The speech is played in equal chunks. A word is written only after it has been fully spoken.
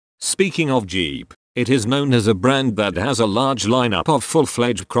Speaking of Jeep, it is known as a brand that has a large lineup of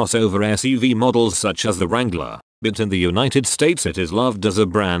full-fledged crossover SUV models such as the Wrangler, but in the United States it is loved as a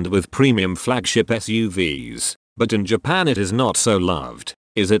brand with premium flagship SUVs, but in Japan it is not so loved.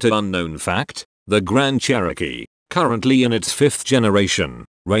 Is it an unknown fact? The Grand Cherokee, currently in its 5th generation,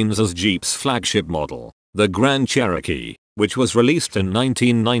 reigns as Jeep's flagship model. The Grand Cherokee, which was released in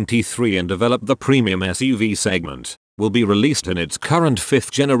 1993 and developed the premium SUV segment, will be released in its current 5th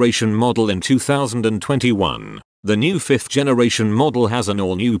generation model in 2021. The new 5th generation model has an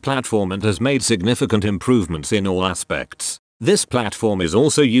all-new platform and has made significant improvements in all aspects. This platform is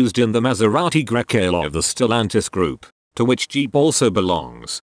also used in the Maserati Grecale of the Stellantis group, to which Jeep also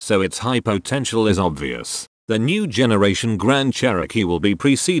belongs, so its high potential is obvious. The new generation Grand Cherokee will be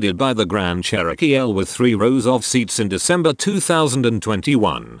preceded by the Grand Cherokee L with 3 rows of seats in December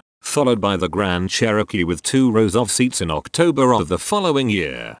 2021. Followed by the Grand Cherokee with 2 rows of seats in October of the following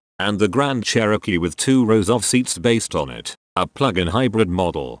year, and the Grand Cherokee with 2 rows of seats based on it. A plug-in hybrid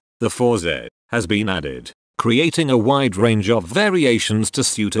model, the 4Z, has been added, creating a wide range of variations to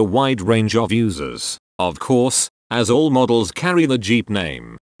suit a wide range of users. Of course, as all models carry the Jeep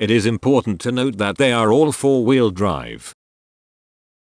name, it is important to note that they are all 4-wheel drive.